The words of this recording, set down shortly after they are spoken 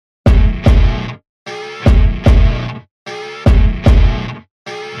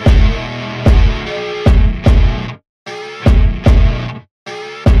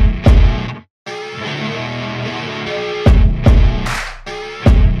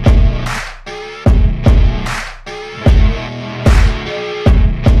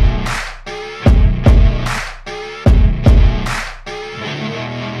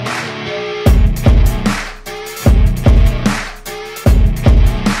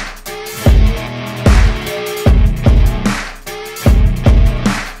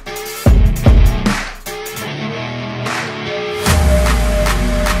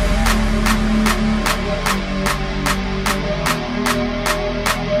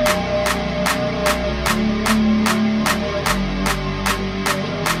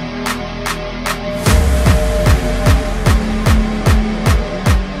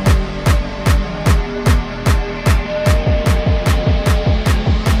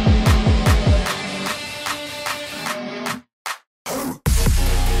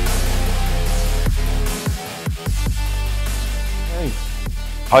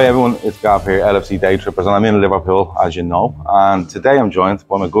Hi everyone, it's Gav here, LFC Daytrippers, and I'm in Liverpool, as you know. And today I'm joined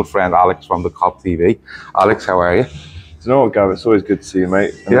by my good friend Alex from the Klopp TV. Alex, how are you? Do you know what, Gav? It's always good to see you,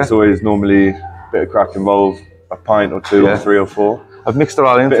 mate. And it's always normally a bit of crack involved, a pint or two, or 3 or 4. I've mixed it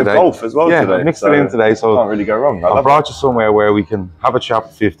all in today. Bit of golf as well today. I've mixed it in today, so can't really go wrong. I brought you somewhere where we can have a chat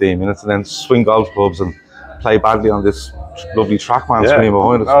for 15 minutes and then swing golf clubs and play badly on this lovely trackman screen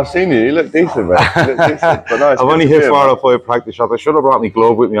behind us. I've seen you look decent, mate. You look decent. But no, I've only hit 4 or 5 practice shots. I should have brought my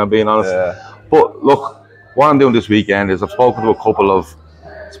glove with me, I'm being honest. But look, what I'm doing this weekend is I've spoken to a couple of,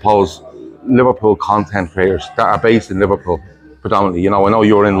 I suppose, Liverpool content creators that are based in Liverpool predominantly. You know, I know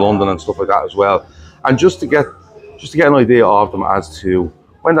you're in London and stuff like that as well. And just to get an idea of them as to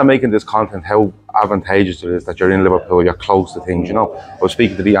when they're making this content, how advantageous it is that you're in Liverpool, you're close to things, you know. I was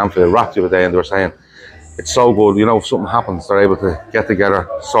speaking to the Anfield Rap the other day and they were saying, it's so good, you know, if something happens, they're able to get together,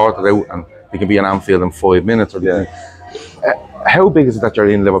 sort it out, and they can be in Anfield in 5 minutes. Or how big is it that you're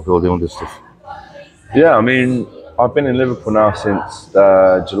in Liverpool doing this stuff? Yeah, I mean, I've been in Liverpool now since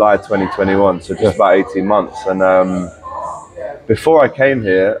July 2021, so just about 18 months. And before I came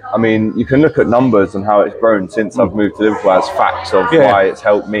here, I mean, you can look at numbers and how it's grown since I've moved to Liverpool as facts of why it's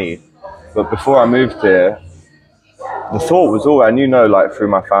helped me. But before I moved here, the thought was all, and you know, like through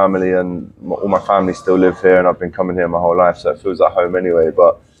my family, and all my family still live here, and I've been coming here my whole life, so it feels like home anyway.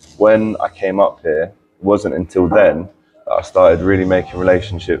 But when I came up here, it wasn't until then that I started really making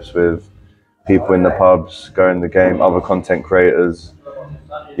relationships with people in the pubs, going to the game, other content creators,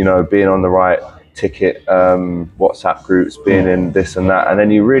 you know, being on the right ticket, WhatsApp groups, being in this and that, and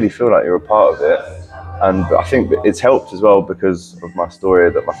then you really feel like you're a part of it. And I think it's helped as well because of my story,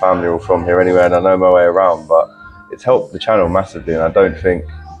 that my family are all from here anyway, and I know my way around. But it's helped the channel massively, and I don't think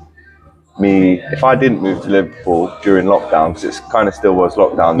if I didn't move to Liverpool during lockdown, because it kind of still was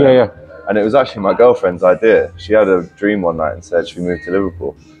lockdown then, and it was actually my girlfriend's idea. She had a dream one night and said, should we move to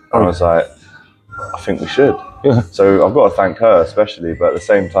Liverpool? And I was like, I think we should. So I've got to thank her especially, but at the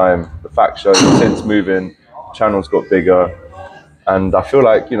same time, the fact shows since moving, the channel's got bigger, and I feel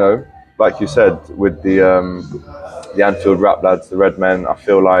like, you know, like you said, with the Anfield Rap lads, the Redmen, I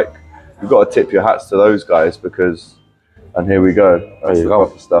feel like you've got to tip your hats to those guys because, and here we go. That's the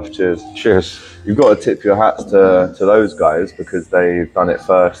proper stuff. Cheers. Cheers. You've got to tip your hats to those guys because they've done it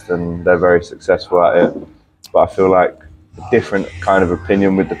first and they're very successful at it. But I feel like a different kind of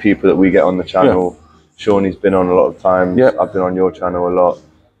opinion with the people that we get on the channel. Shawnee's been on a lot of times. I've been on your channel a lot.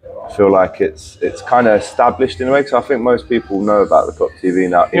 I feel like it's kind of established in a way, because I think most people know about the Klopp TV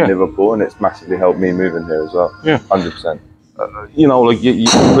now in Liverpool, and it's massively helped me moving here as well. 100%. You know, like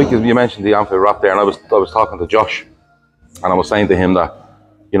you mentioned the Anfield Rap there, and I was talking to Josh, and I was saying to him that,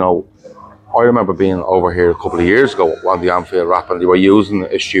 you know, I remember being over here a couple of years ago on the Anfield Rap, and they were using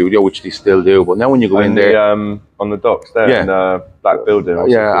a studio, which they still do. But now when you go in there, on the docks there, in the black building,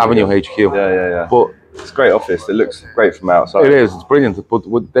 Avenue HQ, but it's a great office. It looks great from outside. It is. It's brilliant.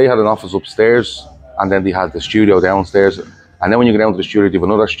 But they had an office upstairs, and then they had the studio downstairs. And then when you go down to the studio, they have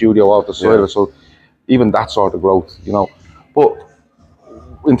another studio off the side of it. So even that sort of growth, you know. But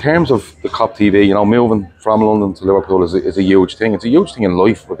in terms of the Klopp TV, you know, moving from London to Liverpool is a huge thing. It's a huge thing in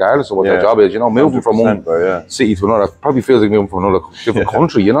life, regardless of what their job is. You know, moving from one city to another probably feels like moving from another different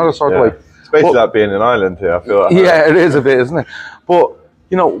country. You know, that sort of like. It's basically like being in Ireland here. I feel like. Yeah, it is a bit, isn't it? But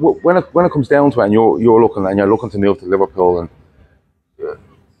you know, when it comes down to it, and you're looking to move to Liverpool, and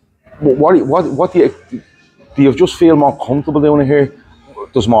what do you just feel more comfortable doing it here?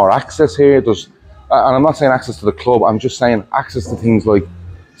 There's more access here. And I'm not saying access to the club. I'm just saying access to things like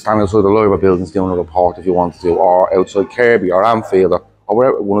standing outside the Liverpool buildings doing a report if you want to, or outside Kirby or Anfield or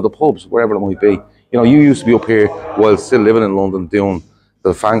wherever, one of the pubs, wherever it might be. You know, you used to be up here while still living in London doing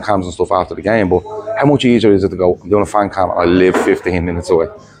the fan cams and stuff after the game, but how much easier is it to go, I'm doing a fan cam and I live 15 minutes away?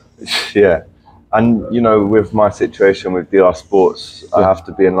 Yeah, and you know, with my situation with DR Sports, I have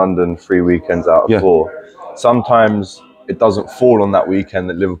to be in London 3 weekends out of 4. Sometimes it doesn't fall on that weekend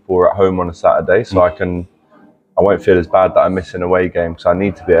that Liverpool are at home on a Saturday, so I won't feel as bad that I'm missing away game, because I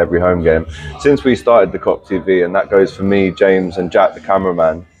need to be at every home game. Since we started the Klopp TV, and that goes for me, James and Jack, the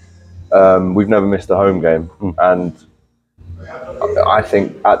cameraman, we've never missed a home game, and I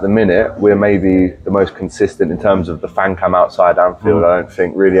think at the minute we're maybe the most consistent in terms of the fan cam outside Anfield. I don't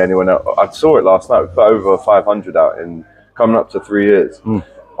think really anyone else. I saw it last night. We put over 500 out in coming up to 3 years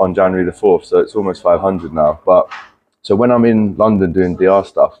on January the 4th, so it's almost 500 now. But so when I'm in London doing DR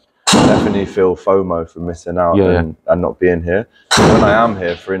stuff, I definitely feel FOMO for missing out and not being here. So when I am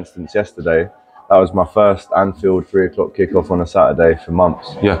here, for instance, yesterday, that was my first Anfield 3 o'clock kickoff on a Saturday for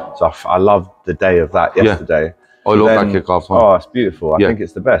months. So I loved the day of that yesterday. I love that kick-off time. Oh, it's beautiful. I think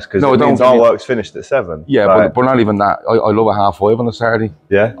it's the best because it means our work's finished at 7. Yeah, but not even that. I love a 5:30 on a Saturday.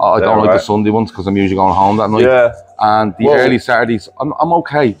 Yeah. I don't like the Sunday ones because I'm usually going home that night. Yeah. And the early Saturdays, I'm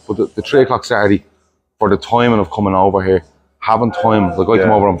okay. But the 3 o'clock Saturday, for the timing of coming over here, having time, like I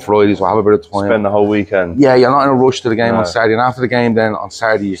come over on Fridays, so I have a bit of time. Spend the whole weekend. Yeah, you're not in a rush to the game on Saturday, and after the game, then on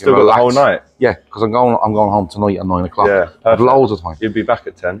Saturday you still can relax. Got the whole night. Yeah, because I'm going home tonight at 9 o'clock. Yeah, perfect. Loads of time. You'll be back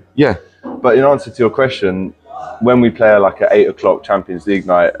at 10. Yeah, but in answer to your question, when we play like at 8 o'clock Champions League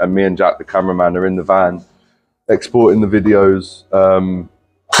night, and me and Jack, the cameraman, are in the van exporting the videos,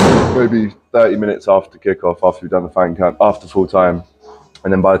 maybe 30 minutes after kickoff, after we've done the fan count, after full time,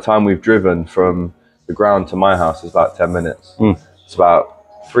 and then by the time we've driven from the ground to my house, it's about 10 minutes. It's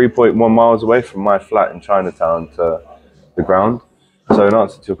about 3.1 miles away from my flat in Chinatown to the ground. So in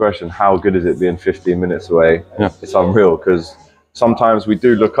answer to your question, how good is it being 15 minutes away? Yeah. It's unreal, because sometimes we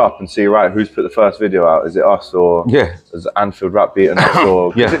do look up and see, right, who's put the first video out? Is it us, or is Anfield Rap beating us?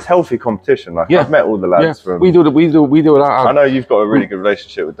 Or because it's healthy competition. Like I've met all the lads from. We do that. I know you've got a really good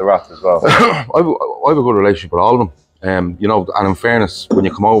relationship with the Rat as well. I have a good relationship with all of them. You know, and in fairness, when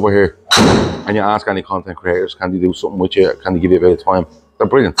you come over here and you ask any content creators, can they do something with you? Can they give you a bit of time? They're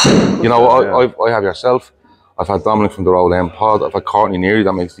brilliant. You know, I have yourself. I've had Dominic from the Roll M Pod. I've had Courtney Neary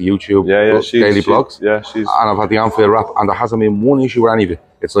that makes the YouTube daily blogs. And I've had the Anfield Rap, and there hasn't been one issue with any of it.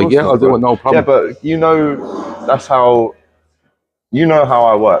 It's like, I'll do it, no problem. Yeah, but you know, that's how. You know how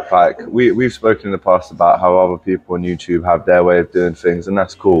I work. Like we've spoken in the past about how other people on YouTube have their way of doing things, and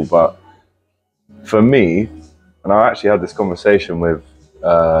that's cool. But for me, and I actually had this conversation with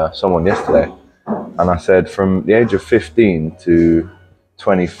someone yesterday, and I said from the age of 15 to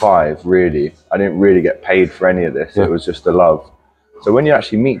 25, really, I didn't really get paid for any of this. It was just a love. So when you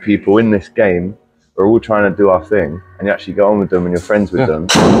actually meet people in this game, we're all trying to do our thing, and you actually get on with them and you're friends with them,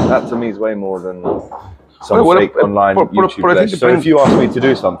 that to me is way more than some fake online YouTube glitch. So if you ask me to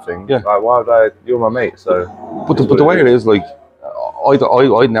do something, like, why would I? You're my mate, so. But the way it is, like,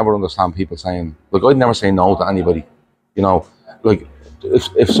 I'd never understand people saying, like, I'd never say no to anybody. You know, like,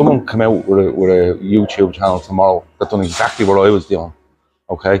 if someone come out with a YouTube channel tomorrow that done exactly what I was doing,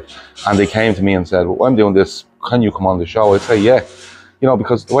 okay, and they came to me and said, well, I'm doing this, can you come on the show? I'd say, yeah. You know,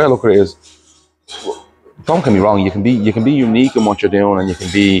 because the way I look at it is, don't get me wrong, you can be unique in what you're doing, and you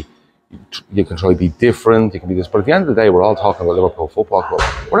can try to be different, you can be this, but at the end of the day, we're all talking about Liverpool Football Club.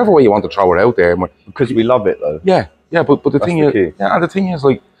 Whatever way you want to throw it out there. Because we love it, though. Yeah, but the thing is, and the thing is,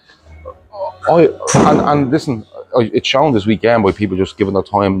 like, and listen, it's shown this weekend by people just giving their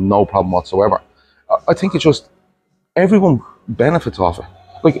time, no problem whatsoever. I think it's just, everyone benefits off it.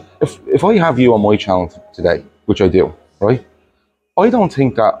 Like, if I have you on my channel today, which I do, right? I don't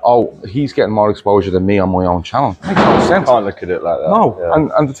think that, he's getting more exposure than me on my own channel. It makes no sense. Can't look at it like that.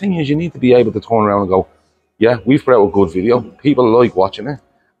 No, and the thing is, you need to be able to turn around and go, yeah, we've put out a good video. People like watching it.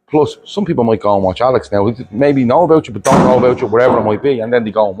 Plus, some people might go and watch Alex now, who maybe know about you, but don't know about you, wherever it might be, and then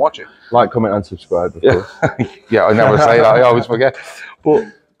they go and watch it. Like, comment, and subscribe, of course. Yeah, I never say that. I always forget. But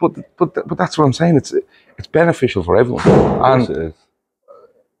that's what I'm saying. It's beneficial for everyone. And it is.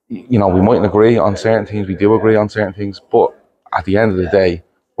 You know, we mightn't agree on certain things. We do agree on certain things, but at the end of the day,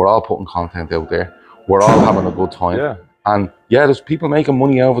 we're all putting content out there. We're all having a good time. Yeah. And there's people making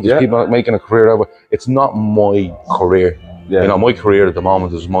money out of it. There's people making a career out of it. It's not my career. Yeah. You know, my career at the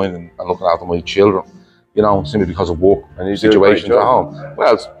moment is mine and looking after my children. You know, simply because of work and situations at home.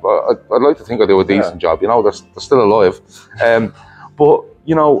 Well, I'd like to think I do a decent job. You know, they're still alive. But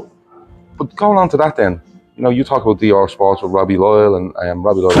you know, but going on to that then, you know, you talk about DR Sports with Robbie Lyle and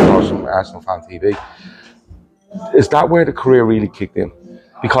Robbie Lyle from Arsenal Fan TV. Is that where the career really kicked in?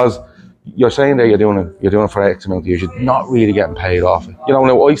 Because you're saying that you're doing it for X amount of years, you're not really getting paid off it. You know,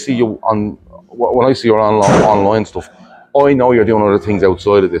 now I see you when I see your online stuff, I know you're doing other things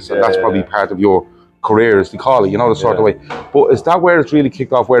outside of this, and that's probably part of your career, as they call it, you know, the sort of way. But is that where it's really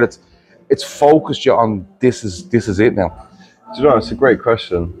kicked off, where it's focused you on this is it now? Do you know, it's a great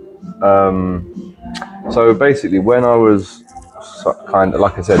question. So basically, when I was kind of,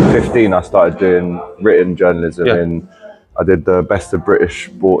 like I said, 15, I started doing written journalism I did the Best of British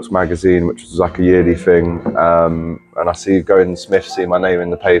Sports magazine, which was like a yearly thing, and I see going Smith, see my name in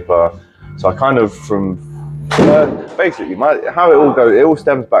the paper. So I kind of basically how it all goes, it all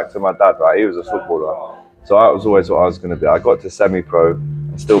stems back to my dad, right? He was a footballer, so that was always what I was going to be. I got to semi-pro,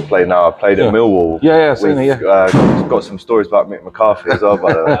 I still play now. I played at Millwall. Got some stories about Mick McCarthy as well,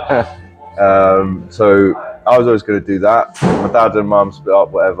 by the way. So I was always going to do that. My dad and mum split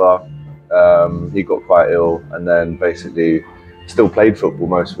up, whatever. He got quite ill, and then basically still played football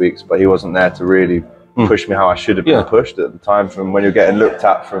most weeks, but he wasn't there to really push me how I should have been pushed at the time, from when you're getting looked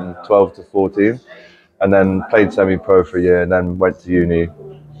at from 12 to 14. and then played semi-pro for a year, and then went to uni,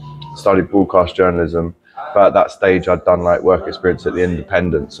 studied broadcast journalism. But at that stage, I'd done like work experience at the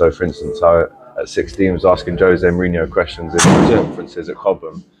Independent. So, for instance, I at 16 was asking Jose Mourinho questions in conferences at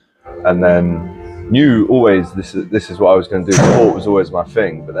Cobham, and then knew always this is what I was going to do. Sport was always my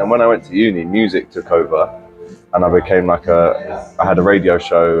thing. But then when I went to uni, music took over, and I became like I had a radio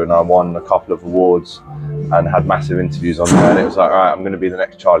show, and I won a couple of awards and had massive interviews on there. And it was like, all right, I'm going to be the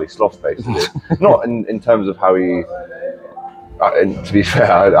next Charlie Sloth, basically. Not in terms of how he. And to be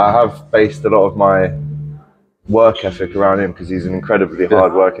fair, I have based a lot of my work ethic around him because he's an incredibly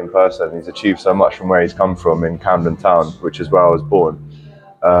hard-working person. He's achieved so much from where he's come from in Camden Town, which is where I was born.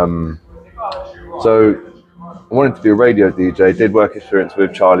 So I wanted to be a radio DJ, did work experience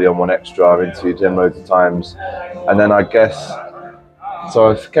with Charlie on 1Extra, I've interviewed him loads of times. And then I guess,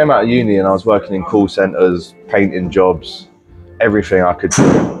 so I came out of uni and I was working in call centres, painting jobs, everything I could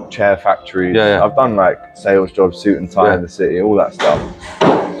do, chair factories. I've done like sales jobs, suit and tie in the city, all that stuff,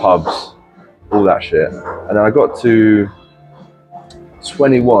 pubs, all that shit. And then I got to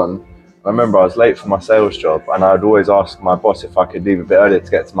 21. I remember I was late for my sales job, and I'd always ask my boss if I could leave a bit earlier to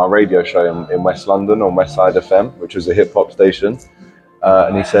get to my radio show in West London on West Side FM, which was a hip hop station.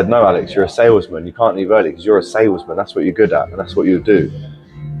 And he said, no, Alex, you're a salesman. You can't leave early because you're a salesman. That's what you're good at, and that's what you do.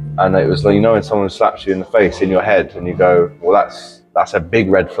 And it was like, you know, when someone slaps you in the face in your head and you go, well, that's a big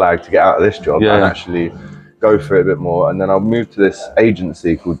red flag to get out of this job and actually go for it a bit more. And then I moved to this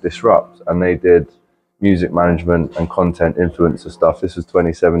agency called Disrupt, and they did music management and content influencer stuff. This was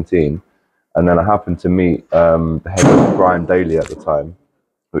 2017. And then I happened to meet the head of Grime Daily at the time,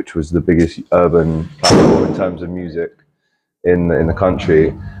 which was the biggest urban platform in terms of music in the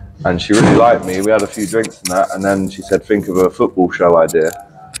country. And she really liked me. We had a few drinks and that. And then she said, think of a football show idea.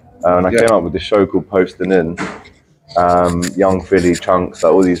 And I came up with this show called Posting In. Young Philly, Chunks,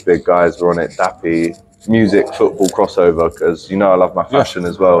 like all these big guys were on it. Dappy, music, football crossover, because you know I love my fashion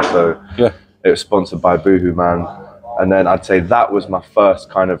as well. So it was sponsored by Boohoo Man. And then I'd say that was my first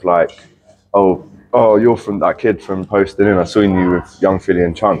kind of like, oh, you're from that kid from Posting In. I saw you with Young Philly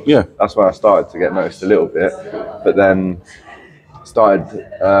and Chunks. That's when I started to get noticed a little bit. But then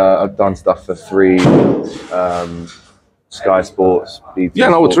I've done stuff for 3, Sky Sports, BT,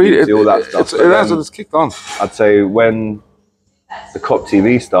 it's really all that stuff. It's kicked on. I'd say when the COP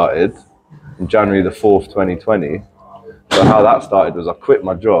TV started, on January the 4th, 2020, so how that started was I quit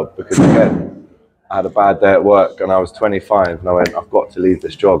my job because, again, I had a bad day at work and I was 25 and I went, I've got to leave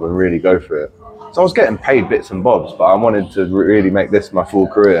this job and really go for it. So I was getting paid bits and bobs, but I wanted to really make this my full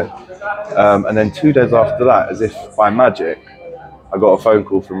career. And then 2 days after that, as if by magic, I got a phone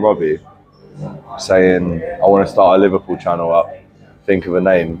call from Robbie saying, I want to start a Liverpool channel up, think of a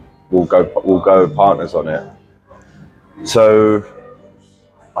name, we'll go partners on it. So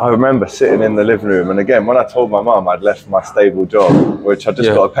I remember sitting in the living room, and again, when I told my mum I'd left my stable job, which I just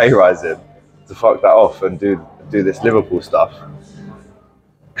got a pay rise in, to fuck that off and do this Liverpool stuff.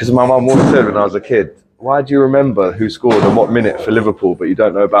 Because my mum always said when I was a kid, why do you remember who scored and what minute for Liverpool, but you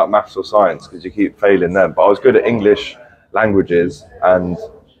don't know about maths or science because you keep failing them? But I was good at English, languages, and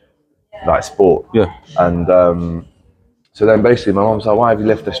like sport. And so then basically my mum was like, why have you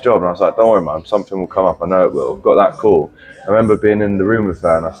left this job? And I was like, don't worry, mum, something will come up, I know it will. Got that call. I remember being in the room with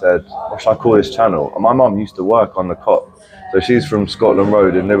her and I said, what should I call this channel? And my mum used to work on the COP. So she's from Scotland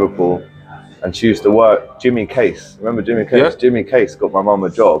Road in Liverpool, and she used to work, Jimmy Case. Remember Jimmy Case? Jimmy Case got my mum a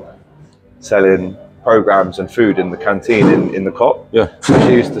job selling programmes and food in the canteen in the COP. So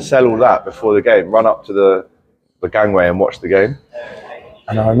she used to sell all that before the game, run up to the gangway and watch the game.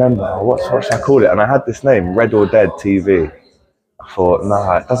 And I remember, what should I call it? And I had this name, Red or Dead TV. I thought,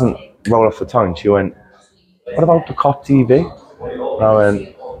 nah, it doesn't roll off the tongue. She went, what about the COP TV? And I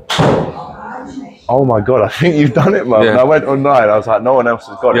went, oh my God, I think you've done it, mum. And I went online, I was like, no one else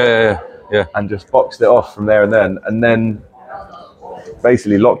has got it. And just boxed it off from there and then. And then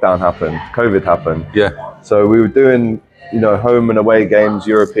basically lockdown happened, COVID happened. So we were doing, you know, home and away games,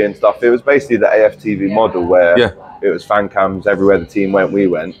 European stuff. It was basically the AFTV model where it was fan cams everywhere the team went, we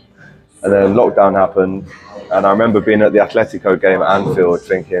went. And then lockdown happened. And I remember being at the Atletico game at Anfield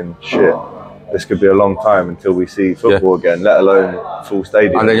thinking, shit, this could be a long time until we see football again, let alone full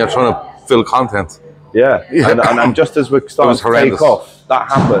stadium. And then you're trying to fill content. And just as we're starting to take off, that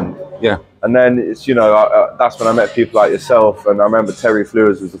happened. And then it's, you know, that's when I met people like yourself. And I remember Terry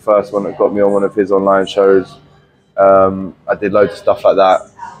Flewers was the first one that got me on one of his online shows. I did loads of stuff like that.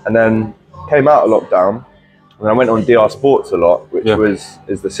 And then came out of lockdown. And I went on DR Sports a lot, which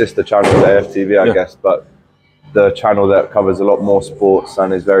is the sister channel of AFTV, I guess, but the channel that covers a lot more sports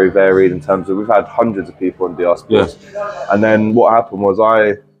and is very varied in terms of, we've had hundreds of people on DR Sports. And then what happened was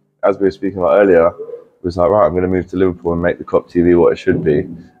as we were speaking about earlier, was like, right, I'm going to move to Liverpool and make the Klopp TV what it should be.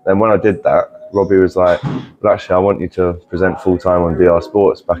 Then when I did that, Robbie was like, well, actually, I want you to present full-time on DR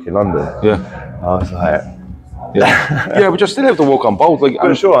Sports back in London. Yeah. I was like, yeah, but you still have to work on both. Like,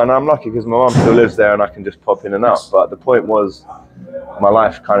 I'm sure, and I'm lucky because my mum still lives there and I can just pop in and out. But the point was, my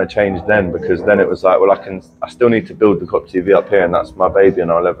life kind of changed then, because then it was like, well, I still need to build the Klopp TV up here, and that's my baby, and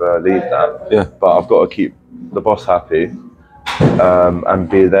I'll never leave that. Yeah. But I've got to keep the boss happy, and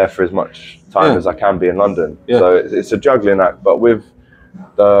be there for as much time as I can be in London. Yeah. So it's a juggling act. But with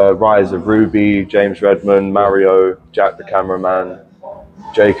the rise of Ruby, James Redmen, Mario, Jack the cameraman,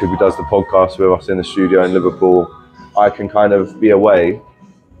 Jacob who does the podcast with us in the studio in Liverpool, I can kind of be away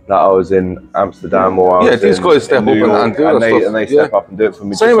that I was in Amsterdam or I was these guys step up and do that stuff. And they step up and do it for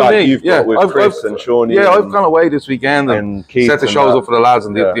me. Same with me. You've got with Chris and Shawnee. Yeah, I've gone away this weekend and set the shows up for the lads,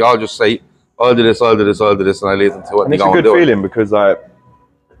 and they all just say, I'll do this, I'll do this, I'll do this, and I leave them to it. And it's a good feeling because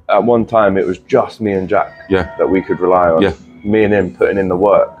at one time it was just me and Jack that we could rely on. Yeah. Me and him putting in the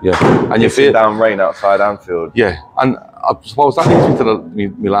work. Yeah. And you feel down rain outside Anfield. Yeah. And I suppose that leads me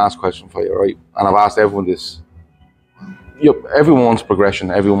to my last question for you, right? And I've asked everyone this. Everyone wants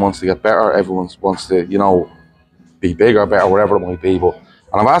progression, everyone wants to get better, everyone wants to, be bigger, better, whatever it might be. And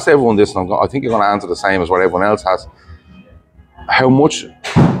I've asked everyone this, and I think you're going to answer the same as what everyone else has. How much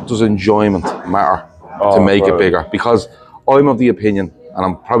does enjoyment matter to make it bigger? Because I'm of the opinion, and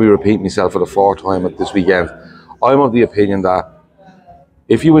I'm probably repeating myself for the fourth time at this weekend, I'm of the opinion that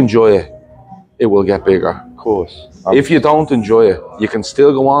if you enjoy it, it will get bigger. Of course. If you don't enjoy it, you can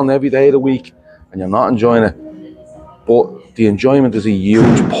still go on every day of the week and you're not enjoying it. But the enjoyment is a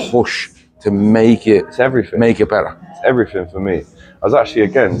huge push to make it. It's everything. Make it better. It's everything for me. I was actually,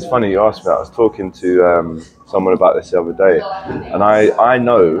 again, it's funny you asked me that. I was talking to someone about this the other day, and I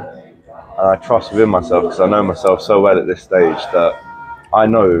know, and I trust within myself, because I know myself so well at this stage, that I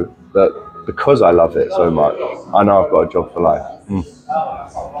know that because I love it so much, I know I've got a job for life.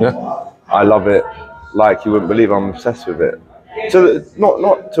 Yeah. I love it like you wouldn't believe. I'm obsessed with it. So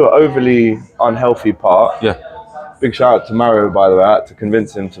not to an overly unhealthy part. Yeah. Big shout out to Mario, by the way. I had to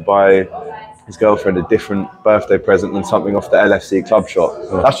convince him to buy his girlfriend a different birthday present than something off the LFC club shop.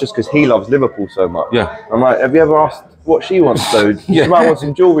 Yeah. That's just because he loves Liverpool so much. Yeah. I'm like, have you ever asked what she wants though? She might want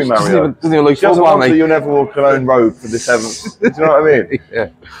some jewellery, Mario. Doesn't even like she doesn't want the You'll Never Walk Alone robe for the 7th. Do you know what I mean? Yeah.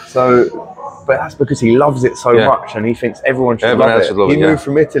 So, but that's because he loves it so much, and he thinks everyone should love it. He moved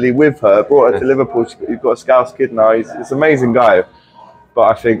from Italy with her, brought her to Liverpool. He's got a Scouse kid now. He's an amazing guy. But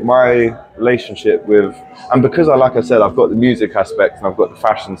I think my relationship with, and because like I said, I've got the music aspect and I've got the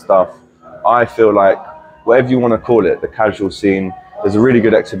fashion stuff, I feel like, whatever you want to call it, the casual scene, there's a really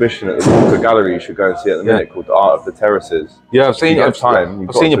good exhibition at the Walker Gallery you should go and see at the minute called The Art of the Terraces. Yeah, I've seen I've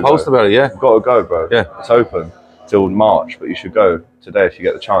seen you post about it, yeah. You've got to go, bro. Yeah. It's open till March, but you should go today if you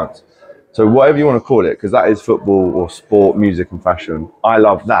get the chance. So whatever you want to call it, because that is football or sport, music and fashion, I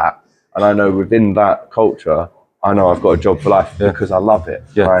love that. And I know within that culture, I know I've got a job for life because I love it.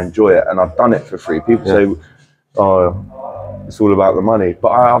 Yeah. I enjoy it, and I've done it for free. People say, oh, it's all about the money. But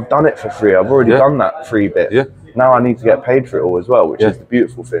I've done it for free. I've already done that free bit. Yeah. Now I need to get paid for it all as well, which is the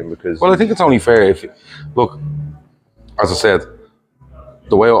beautiful thing. Because well, I think it's only fair if, look, as I said,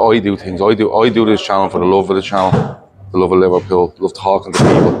 the way I do things, I do this channel for the love of the channel, the love of Liverpool, love talking to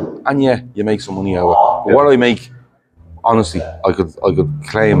people, and you make some money out of it. But what I make, honestly, I could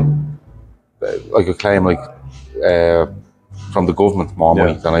claim like from the government more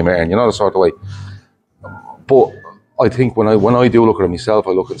money than I earn, the sort of way. But I think when I do look at it myself,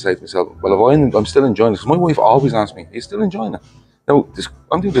 I look and say to myself, well, if I'm still enjoying this, because my wife always asks me, are you still enjoying it? Now,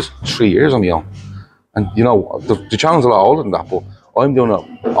 I'm doing this 3 years on my own. And, the channel's a lot older than that, but I'm doing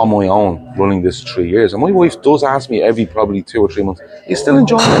it on my own, running this 3 years. And my wife does ask me every probably 2 or 3 months, are you still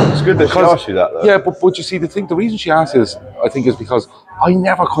enjoying it? It's good that she asks you that, though. Yeah, but you see, the reason she asks is, I think, is because I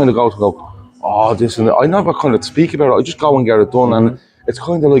never kind of go, oh, this and that. I never kind of speak about it. I just go and get it done. And it's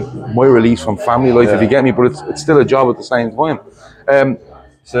kind of like my release from family life, if you get me, but it's still a job at the same time.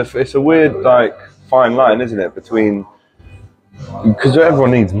 So it's a weird, fine line, isn't it, between, because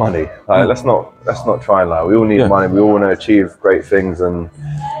everyone needs money. Let's not try and lie. We all need money. We all want to achieve great things and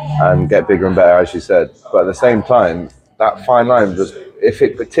get bigger and better, as you said. But at the same time, that fine line, just if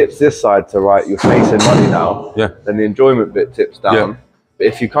it tips this side to you're chasing money now, then the enjoyment bit tips down. Yeah. But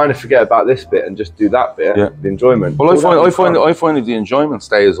if you kind of forget about this bit and just do that bit, the enjoyment. Well, I find that the enjoyment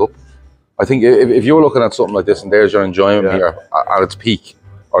stays up. I think if you're looking at something like this and there's your enjoyment here at its peak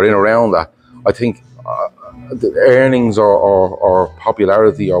or in around that, I think the earnings or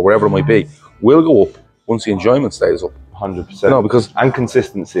popularity or whatever it might be will go up once the enjoyment stays up. 100%. You know, because and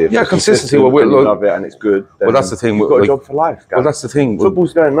consistency. Yeah, consistency. Well, we love it and it's good. Well, that's the thing. You've got a job for life, guys. Well, that's the thing.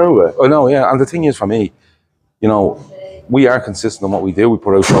 Football's going nowhere. I know, yeah. And the thing is, for me, you know, we are consistent in what we do. We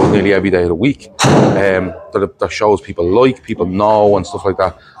put out shows nearly every day of the week. That shows people like, people know, and stuff like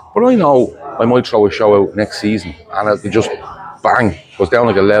that. But I know I might throw a show out next season, and it just bang goes down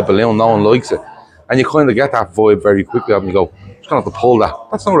like a lead balloon. No one likes it, and you kind of get that vibe very quickly. And you go, just gonna have to pull that.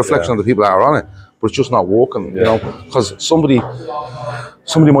 That's no reflection on the people that are on it, but it's just not working. You know, because somebody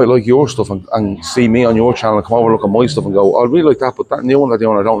might like your stuff and see me on your channel and come over and look at my stuff and go, oh, I really like that, but that new one that they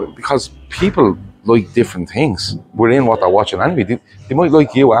want, I don't. Because people like different things within what they're watching anyway. They might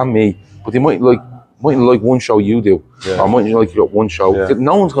like you and me, but they might like one show you do, or might like one show.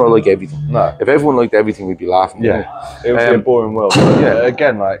 No one's gonna like everything. No. If everyone liked everything, we'd be laughing. Yeah, it would be a boring world. Yeah,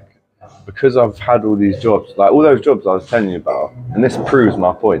 again, like, because I've had all these jobs, like all those jobs I was telling you about, and this proves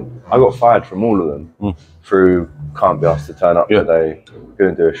my point. I got fired from all of them through can't be asked to turn up today,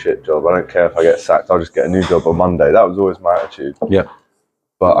 going to do a shit job. I don't care if I get sacked. I'll just get a new job on Monday. That was always my attitude. Yeah,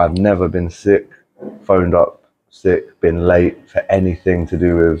 but I've never been sick, phoned up sick, been late for anything to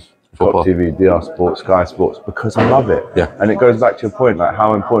do with Klopp TV, DR Sports, Sky Sports, because I love it. Yeah. And it goes back to your point, like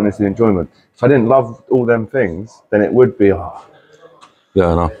how important is the enjoyment. If I didn't love all them things, then it would be, yeah,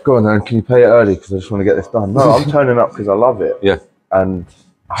 I know. Go on then, can you pay it early because I just want to get this done? No, I'm turning up because I love it. Yeah. And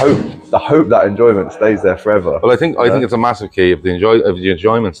I hope that enjoyment stays there forever. Well, I think it's a massive key. If the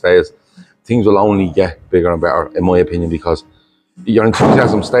enjoyment stays, things will only get bigger and better, in my opinion, because your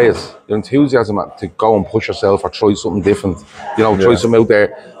enthusiasm stays. Your enthusiasm to go and push yourself or try something different. You know, try something out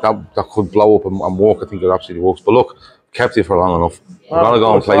there that could blow up and work. I think it absolutely works. But look, kept you for long enough. We're gonna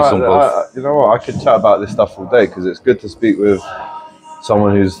go and play some golf. You know what? I could chat about this stuff all day because it's good to speak with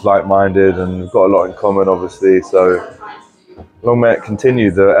someone who's like-minded and we've got a lot in common, obviously. So long may it continue.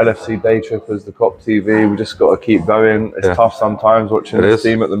 The LFC Daytrippers, the Klopp TV. We just got to keep going. It's tough sometimes watching this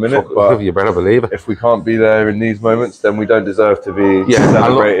team at the minute, but you better believe it. If we can't be there in these moments, then we don't deserve to be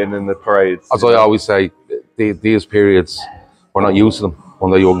celebrating in the parades. As I always say, these periods, we're not used to them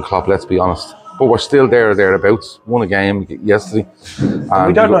under Jurgen Klopp. Let's be honest. But we're still there or thereabouts. Won a game yesterday. And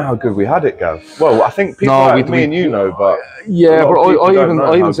we don't know how good we had it, Gav. Well, I think people like me and you know, but yeah, but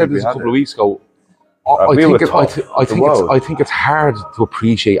I even said this a couple of weeks ago. I think it's hard to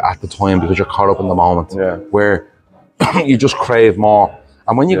appreciate at the time because you're caught up in the moment where you just crave more.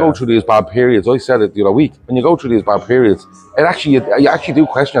 And when you go through these bad periods, I said it the other week, when you go through these bad periods, you actually do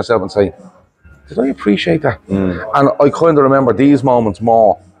question yourself and say, did I appreciate that? And I kind of remember these moments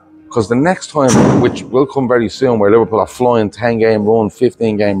more because the next time, which will come very soon, where Liverpool are flying 10-game run,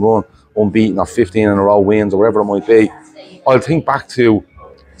 15-game run, unbeaten, or 15 in a row wins, or whatever it might be, I'll think back to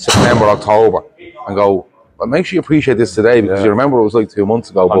September, October, and go, well, make sure you appreciate this today because you remember it was like 2 months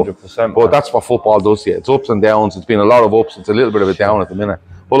ago. 100%. But that's what football does to you. It's ups and downs. It's been a lot of ups. It's a little bit of a down at the minute.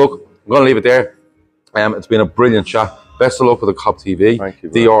 But look, I'm going to leave it there. It's been a brilliant chat. Best of luck with the Klopp TV, Thank you,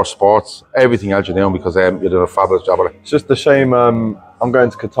 DR Sports, everything else you're doing because you did a fabulous job of it. It's just a shame. I'm going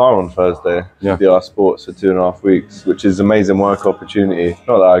to Qatar on Thursday. DR Sports for 2.5 weeks, which is an amazing work opportunity.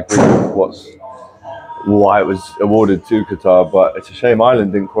 Not that I agree with why it was awarded to Qatar, but it's a shame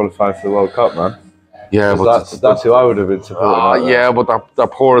Ireland didn't qualify for the World Cup, man. Yeah, but that's who I would have been supporting. Yeah, but they're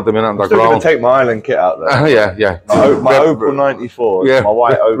poor at the minute. I'm still going to take my Ireland kit out there. Yeah. My Opel 94. Yeah, my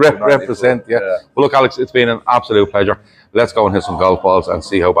white Opel 94. Represent, yeah. Well, look, Alex, it's been an absolute pleasure. Let's go and hit some golf balls and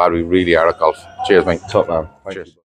see how bad we really are at golf. Cheers, mate. Top man. Cheers.